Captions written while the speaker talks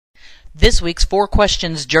This week's Four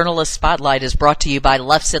Questions Journalist Spotlight is brought to you by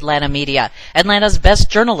Leff's Atlanta Media, Atlanta's best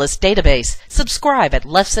journalist database. Subscribe at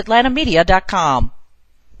leffsatlantamedia.com.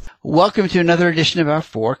 Welcome to another edition of our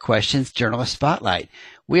Four Questions Journalist Spotlight.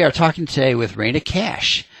 We are talking today with Raina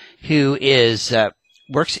Cash, who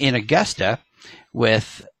works in Augusta,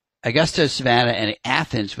 Savannah, and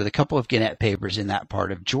Athens with a couple of Gannett papers in that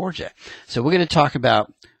part of Georgia. So we're going to talk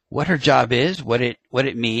about what her job is, what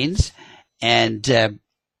it means, and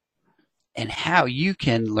how you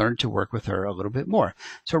can learn to work with her a little bit more.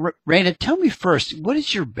 So, Raina, tell me first, what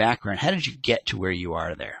is your background? How did you get to where you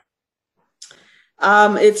are there?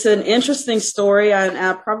 It's an interesting story.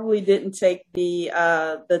 I probably didn't take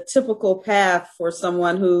the typical path for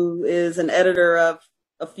someone who is an editor of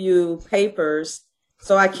a few papers.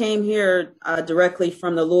 So I came here directly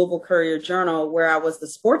from the Louisville Courier-Journal, where I was the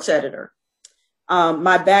sports editor.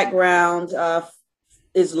 My background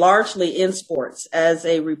is largely in sports as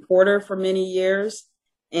a reporter for many years.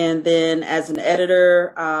 And then as an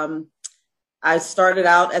editor, I started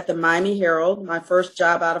out at the Miami Herald, my first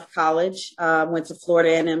job out of college, went to Florida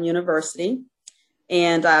A&M University,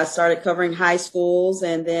 and I started covering high schools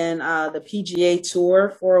and then the PGA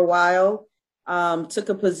Tour for a while. Took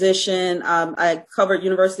a position, I covered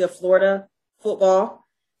University of Florida football.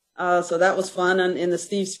 So that was fun in the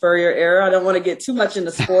Steve Spurrier era. I don't want to get too much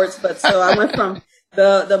into sports, but so I went from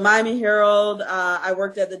the Miami Herald. I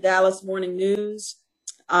worked at the Dallas Morning News,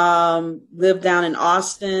 lived down in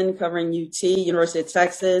Austin covering UT, University of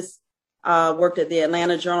Texas, worked at the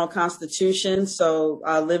Atlanta Journal-Constitution. So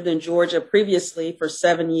I lived in Georgia previously for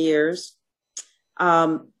 7 years.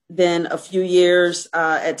 Then a few years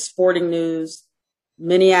at Sporting News,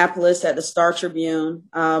 Minneapolis at the Star Tribune,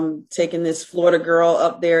 taking this Florida girl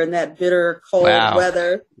up there in that bitter cold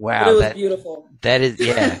weather. Wow. But it was beautiful. That is,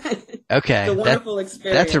 yeah. Okay. It's a wonderful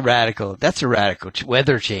experience. That's a radical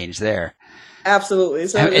weather change there. Absolutely.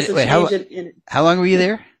 So how long were you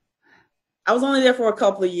there? I was only there for a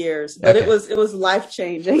couple of years, but okay. it was life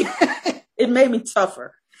changing. It made me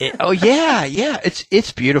tougher. Yeah.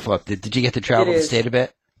 It's beautiful up there. Did you get to travel the state a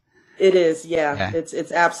bit? It is, yeah.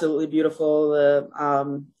 It's absolutely beautiful.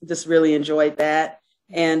 Just really enjoyed that,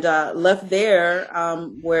 and left there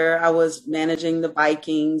where I was managing the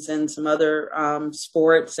Vikings and some other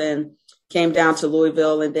sports, and came down to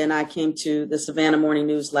Louisville, and then I came to the Savannah Morning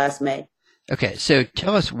News last May. Okay, so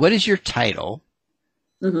tell us, what is your title?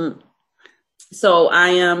 Mm-hmm. So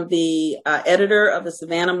I am the editor of the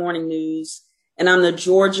Savannah Morning News, and I'm the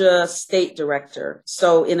Georgia State Director.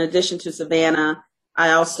 So in addition to Savannah,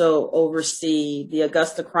 I also oversee the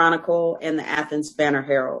Augusta Chronicle and the Athens Banner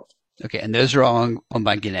Herald. Okay, and those are all owned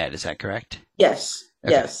by Gannett, is that correct? Yes,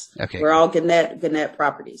 okay. Yes. Okay. We're all Gannett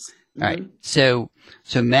properties. All right. So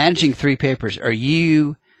managing three papers, are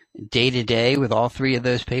you day-to-day with all three of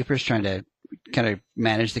those papers, trying to kind of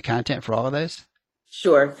manage the content for all of those?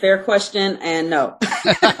 Sure. Fair question, and no.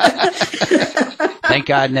 Thank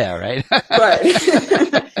God, no, right?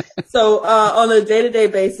 Right. So on a day-to-day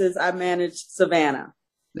basis, I manage Savannah.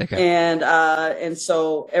 Okay. And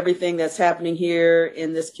so everything that's happening here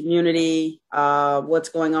in this community, what's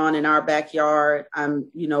going on in our backyard, I'm,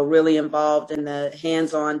 really involved in the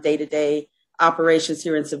hands-on day-to-day operations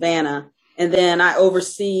here in Savannah. And then I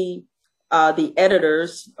oversee the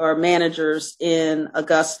editors or managers in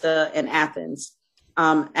Augusta and Athens.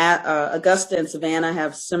 Augusta and Savannah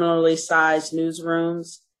have similarly sized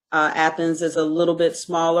newsrooms. Athens is a little bit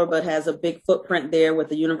smaller, but has a big footprint there with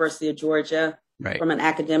the University of Georgia. Right. From an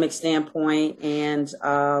academic standpoint and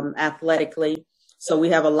athletically. So we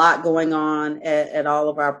have a lot going on at all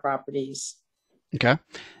of our properties. Okay.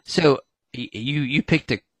 So you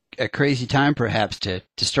picked a crazy time perhaps to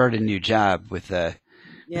start a new job with the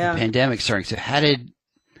pandemic starting. So how did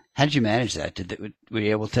you manage that? Were you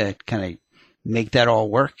able to kind of make that all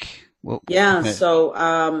work? So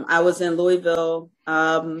I was in Louisville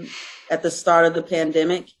at the start of the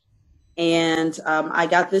pandemic. And I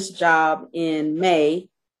got this job in May,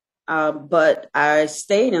 but I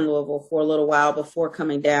stayed in Louisville for a little while before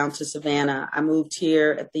coming down to Savannah. I moved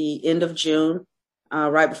here at the end of June,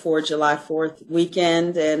 right before July 4th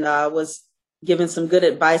weekend, and was given some good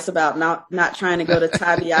advice about not trying to go to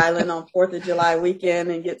Tybee Island on 4th of July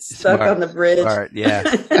weekend and get stuck on the bridge. Smart, yeah.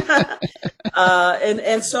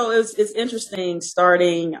 And so it's interesting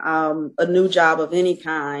starting a new job of any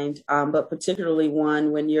kind, but particularly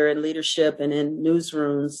one when you're in leadership and in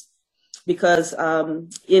newsrooms, because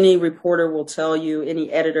any reporter will tell you,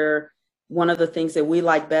 any editor, one of the things that we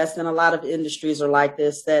like best, and a lot of industries are like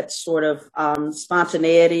this, that sort of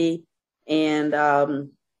spontaneity and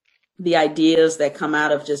the ideas that come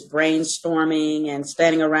out of just brainstorming and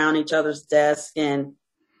standing around each other's desk and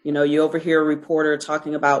You overhear a reporter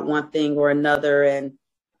talking about one thing or another, and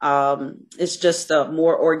it's just a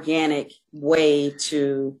more organic way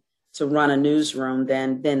to run a newsroom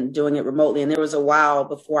than doing it remotely. And there was a while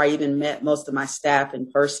before I even met most of my staff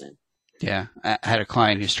in person. Yeah, I had a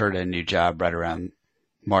client who started a new job right around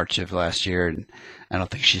March of last year, and I don't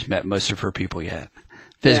think she's met most of her people yet,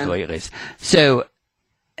 physically at least. So,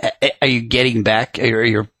 are you getting back? Are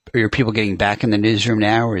your people getting back in the newsroom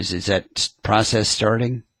now, or is that process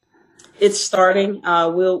starting? It's starting.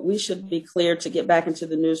 We should be clear to get back into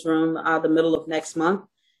the newsroom the middle of next month.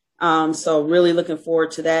 So really looking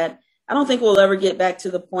forward to that. I don't think we'll ever get back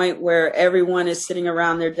to the point where everyone is sitting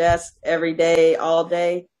around their desk every day, all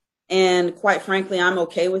day. And quite frankly, I'm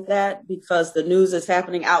okay with that because the news is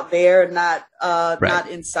happening out there, not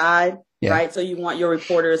inside, right? So you want your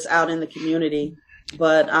reporters out in the community.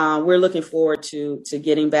 But we're looking forward to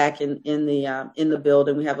getting back in the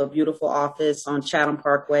building. We have a beautiful office on Chatham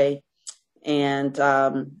Parkway, and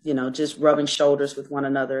just rubbing shoulders with one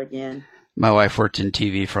another again. My wife worked in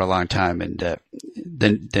TV for a long time, and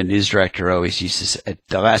the news director always used to say, at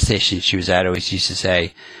the last station she was at, always used to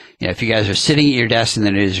say, if you guys are sitting at your desk in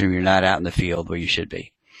the newsroom, you're not out in the field where you should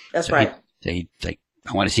be. That's right. He'd like,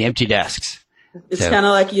 I want to see empty desks. It's kind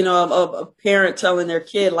of like, a parent telling their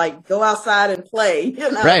kid, like, go outside and play.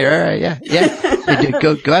 Right. Yeah.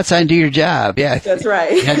 Go outside and do your job. Yeah. That's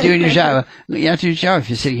right. You're not doing your job. You're not doing your job if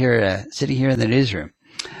you're sitting here in the newsroom.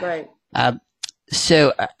 Right.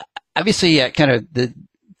 So obviously, kind of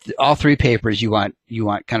all three papers, you want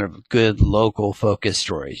kind of good local focused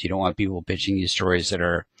stories. You don't want people pitching you stories that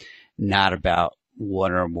are not about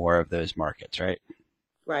one or more of those markets, right?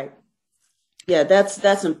 Right. Yeah,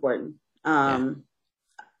 that's important. To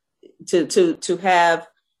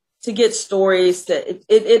get stories that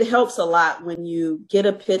it helps a lot when you get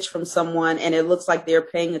a pitch from someone and it looks like they're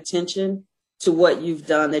paying attention to what you've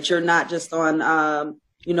done, that you're not just on a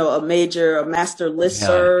master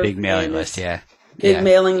listserv, big mailing list,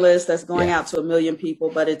 mailing list that's going out to 1 million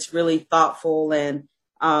people, but it's really thoughtful and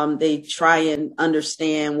they try and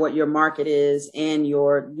understand what your market is and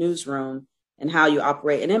your newsroom and how you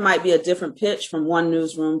operate. And it might be a different pitch from one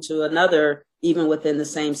newsroom to another, even within the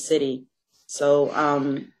same city. So,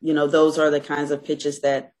 those are the kinds of pitches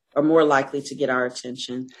that are more likely to get our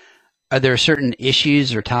attention. Are there certain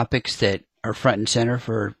issues or topics that are front and center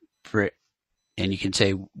for it? And you can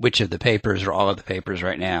say which of the papers or all of the papers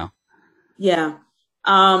right now? Yeah.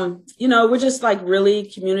 We're just like really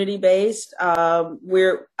community based.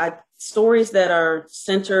 We're stories that are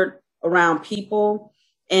centered around people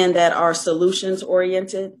and that are solutions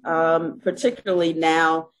oriented, particularly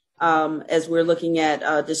now as we're looking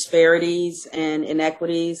at disparities and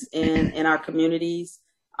inequities in our communities.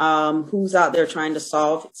 Who's out there trying to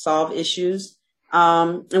solve issues.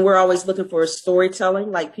 And we're always looking for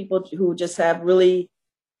storytelling, like people who just have really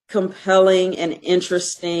compelling and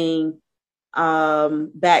interesting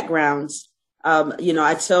backgrounds.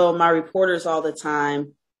 I tell my reporters all the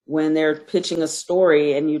time when they're pitching a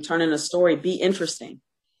story and you turn in a story, be interesting.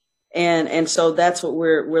 And so that's what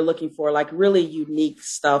we're looking for, like really unique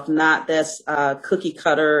stuff, not that's cookie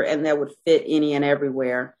cutter and that would fit any and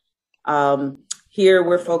everywhere. Here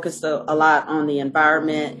we're focused a lot on the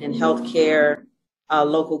environment and healthcare,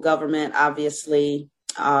 local government, obviously,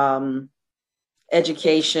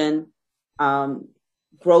 education,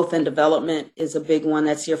 growth and development is a big one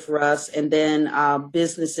that's here for us. And then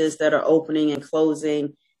businesses that are opening and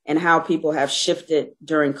closing and how people have shifted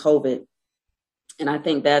during COVID. And I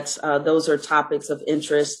think that's those are topics of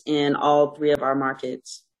interest in all three of our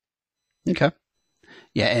markets. Okay.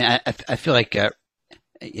 Yeah, and I feel like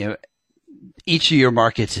each of your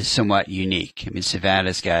markets is somewhat unique. I mean,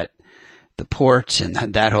 Savannah's got the ports and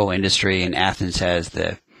that whole industry, and Athens has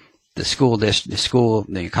the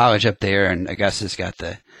college up there, and Augusta's got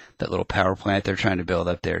that little power plant they're trying to build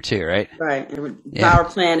up there too, right? Right. And power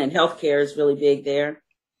plant and healthcare is really big there.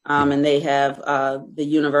 And they have the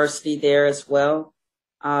university there as well.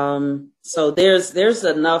 So there's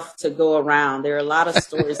enough to go around. There are a lot of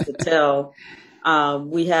stories to tell.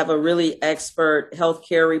 We have a really expert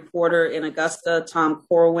healthcare reporter in Augusta, Tom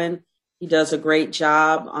Corwin. He does a great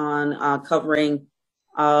job on covering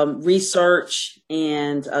research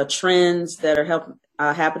and trends that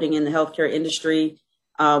are happening in the healthcare industry.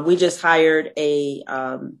 We just hired a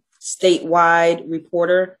statewide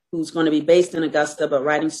reporter who's going to be based in Augusta, but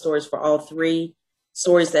writing stories for all three,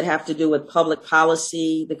 stories that have to do with public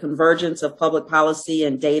policy, the convergence of public policy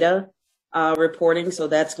and data reporting. So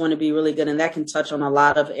that's going to be really good. And that can touch on a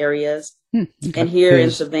lot of areas. Okay. And here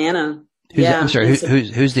in Savannah. I'm sorry,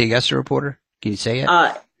 who's the Augusta reporter? Can you say it?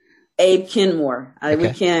 Abe Kenmore.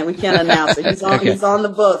 Okay. We can't announce it. He's on Okay. he's on the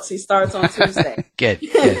books. He starts on Tuesday. Good.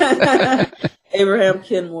 Abraham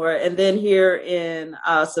Kenmore. And then here in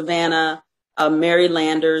Savannah, Mary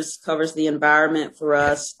Landers covers the environment for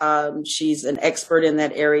us. She's an expert in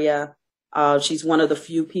that area. She's one of the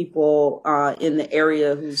few people in the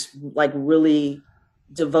area who's like really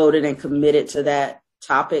devoted and committed to that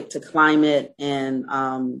topic, to climate and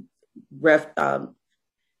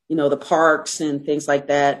the parks and things like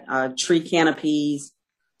that, tree canopies.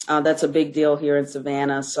 That's a big deal here in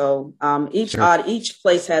Savannah. So each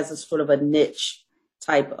place has a sort of a niche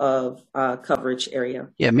type of coverage area.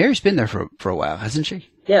 Yeah, Mary's been there for a while, hasn't she?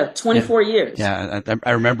 Yeah, 24 years. Yeah,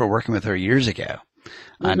 I remember working with her years ago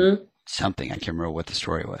on something. I can't remember what the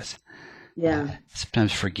story was. Yeah.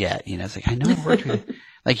 Sometimes forget. It's like, I know I worked with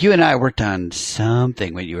like you and I worked on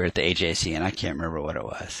something when you were at the AJC, and I can't remember what it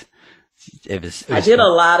was. It was I did a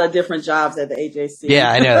lot of different jobs at the AJC.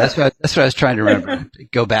 Yeah, I know. That's what I was trying to remember.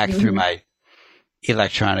 Go back through my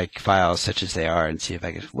electronic files, such as they are, and see if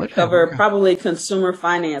I could cover probably consumer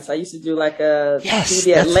finance. I used to do like the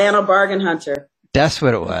Atlanta Bargain Hunter. That's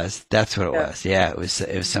what it was. Yeah, it was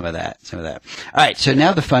some of that. All right. So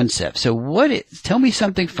now the fun stuff. So tell me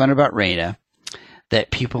something fun about Raina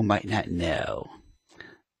that people might not know.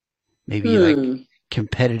 Maybe like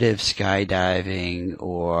competitive skydiving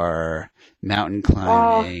or mountain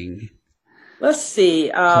climbing. Let's see.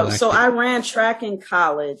 So I ran track in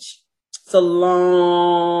college. It's a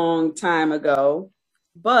long time ago,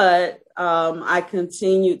 but I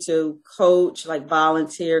continued to coach, like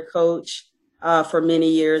volunteer coach, for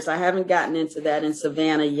many years. I haven't gotten into that in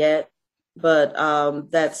Savannah yet, but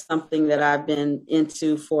that's something that I've been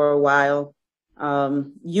into for a while.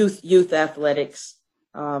 Youth athletics.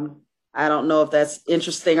 I don't know if that's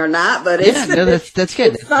interesting or not, but that's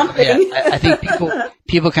good. It's something. Yeah, I think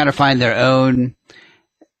people kind of find their own,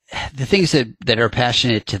 the things that are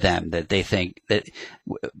passionate to them, that they think that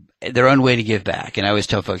their own way to give back. And I always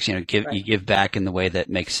tell folks, you give back in the way that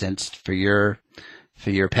makes sense for your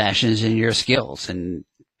passions and your skills. And,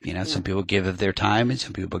 some people give of their time and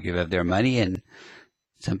some people give of their money and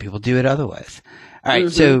some people do it otherwise. All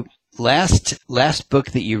right. So last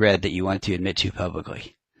book that you read that you want to admit to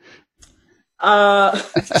publicly. The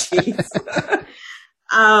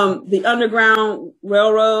Underground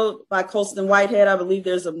Railroad by Colston Whitehead. I believe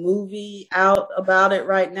there's a movie out about it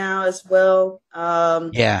right now as well.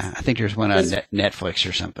 Yeah, I think there's one on Netflix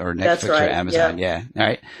or something, or Netflix or Amazon. Yep. Yeah. All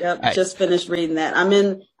right. Yep. All right. Just finished reading that. I'm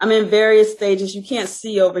in various stages. You can't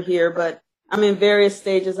see over here, but I'm in various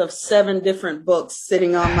stages of 7 different books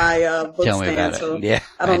sitting on my book Tell me stand. about So it. Yeah,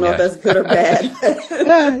 I don't know if that's good or bad.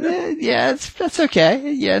 that's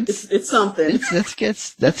okay. Yeah, it's something. That's good.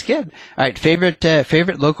 That's good. All right, favorite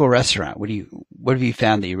local restaurant. What have you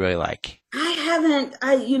found that you really like?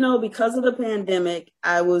 Because of the pandemic,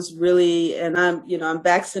 I was really, and I'm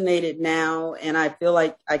vaccinated now, and I feel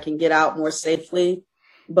like I can get out more safely.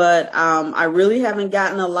 But I really haven't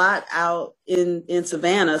gotten a lot out in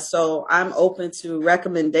Savannah, so I'm open to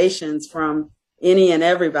recommendations from any and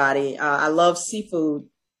everybody. I love seafood,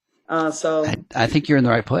 so I think you're in the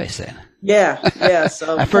right place then. Yeah.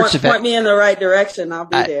 So point me in the right direction. I'll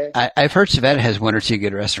be there. I've heard Savannah has 1 or 2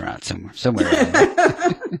 good restaurants somewhere.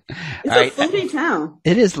 It's a foodie town.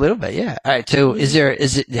 It is a little bit, yeah. All right. So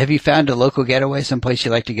have you found a local getaway, someplace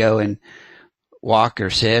you like to go and walk or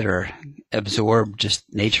sit or absorb just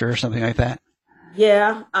nature or something like that?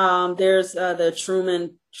 Yeah. There's the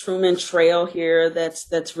Truman Trail here.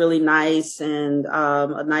 That's really nice and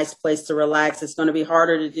a nice place to relax. It's going to be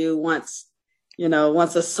harder to do once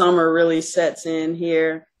the summer really sets in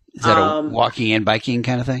here. Is that a walking and biking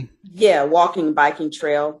kind of thing? Yeah, walking, biking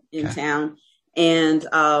trail in town. And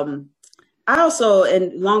I also,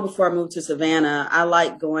 and long before I moved to Savannah, I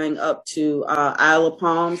like going up to Isle of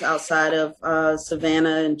Palms outside of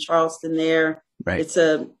Savannah and Charleston there. Right.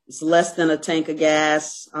 It's less than a tank of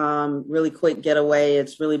gas, really quick getaway.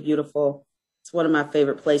 It's really beautiful. It's one of my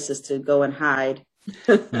favorite places to go and hide.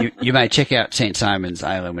 you might check out St. Simon's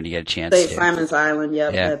Island when you get a chance. St. Simon's Island,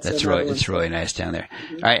 yep. Yeah, it's really nice down there.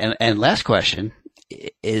 Mm-hmm. All right, and last question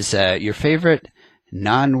is your favorite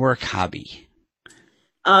non-work hobby.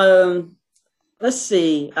 Let's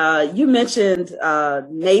see. You mentioned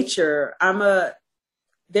nature.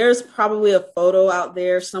 There's probably a photo out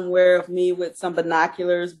there somewhere of me with some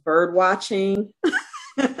binoculars, bird watching.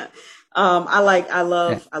 I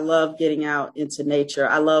love getting out into nature.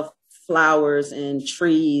 I love flowers and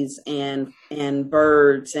trees and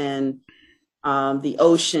birds and the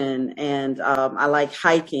ocean, and I like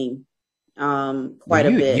hiking quite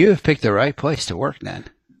a bit. You have picked the right place to work then.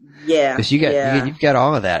 Yeah, because you've got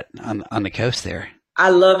all of that on the coast there. I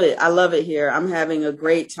love it. I love it here. I'm having a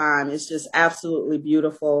great time. It's just absolutely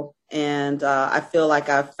beautiful. And I feel like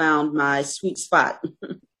I've found my sweet spot.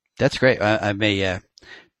 That's great. I may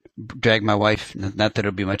drag my wife, not that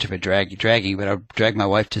it'll be much of a dragging, but I'll drag my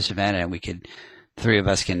wife to Savannah and three of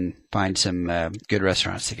us can find some good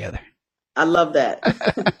restaurants together. I love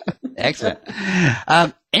that. Excellent.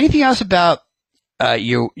 Anything else about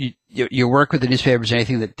your work with the newspapers?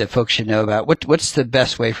 Anything that folks should know about? What's the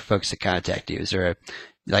best way for folks to contact you? Is there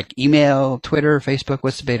like email, Twitter, Facebook?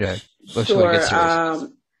 What's the beta? Sure.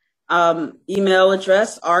 Email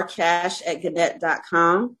address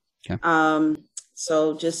rcash@gannett.com. Okay.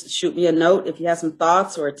 So just shoot me a note if you have some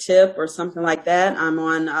thoughts or a tip or something like that. I'm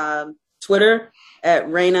on Twitter at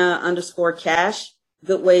Raina_Cash.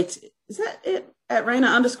 Good way to, is that it? At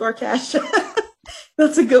Raina_Cash?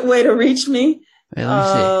 That's a good way to reach me. Wait,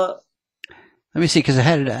 let me see, because I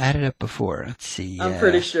had it up before. Let's see. I'm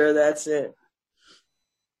pretty sure that's it.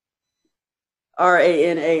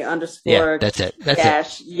 RANA_ Yeah, that's it. That's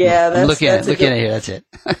cash. it. Yeah, that's I'm looking at it here. That's it.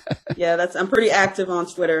 Yeah, I'm pretty active on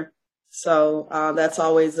Twitter, so that's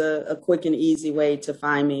always a quick and easy way to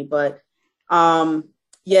find me. But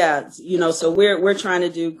yeah, so we're trying to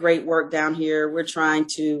do great work down here. We're trying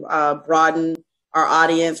to broaden our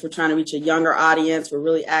audience. We're trying to reach a younger audience. We're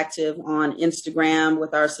really active on Instagram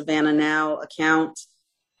with our Savannah Now account.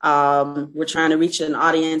 We're trying to reach an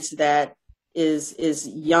audience that is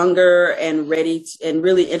younger and ready and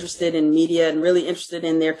really interested in media and really interested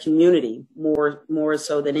in their community more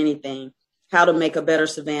so than anything. How to make a better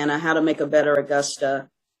Savannah, how to make a better Augusta.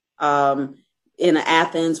 In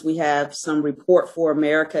Athens, we have some Report for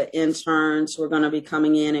America interns who are going to be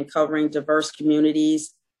coming in and covering diverse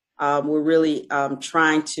communities. We're really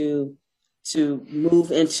trying to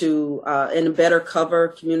move into and better cover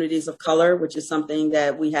communities of color, which is something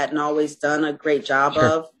that we hadn't always done a great job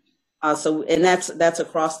of. And that's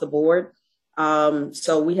across the board.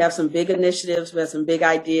 So we have some big initiatives, we have some big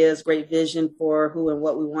ideas, great vision for who and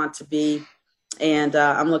what we want to be. And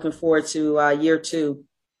I'm looking forward to year 2.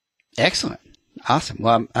 Excellent. Awesome.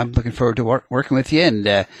 Well, I'm looking forward to working with you,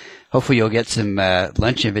 and hopefully you'll get some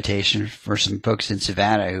lunch invitation for some folks in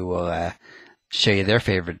Savannah who will show you their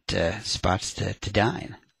favorite spots to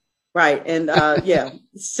dine. Right. And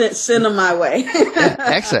send them my way. Yeah,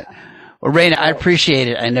 excellent. Well, Raina, I appreciate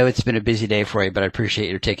it. I know it's been a busy day for you, but I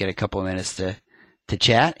appreciate you taking a couple of minutes to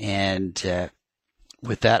chat. And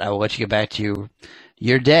with that, I will let you get back to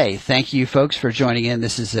your day. Thank you, folks, for joining in.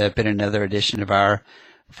 This has been another edition of our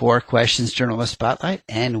 4 Questions Journalist Spotlight,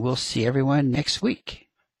 and we'll see everyone next week.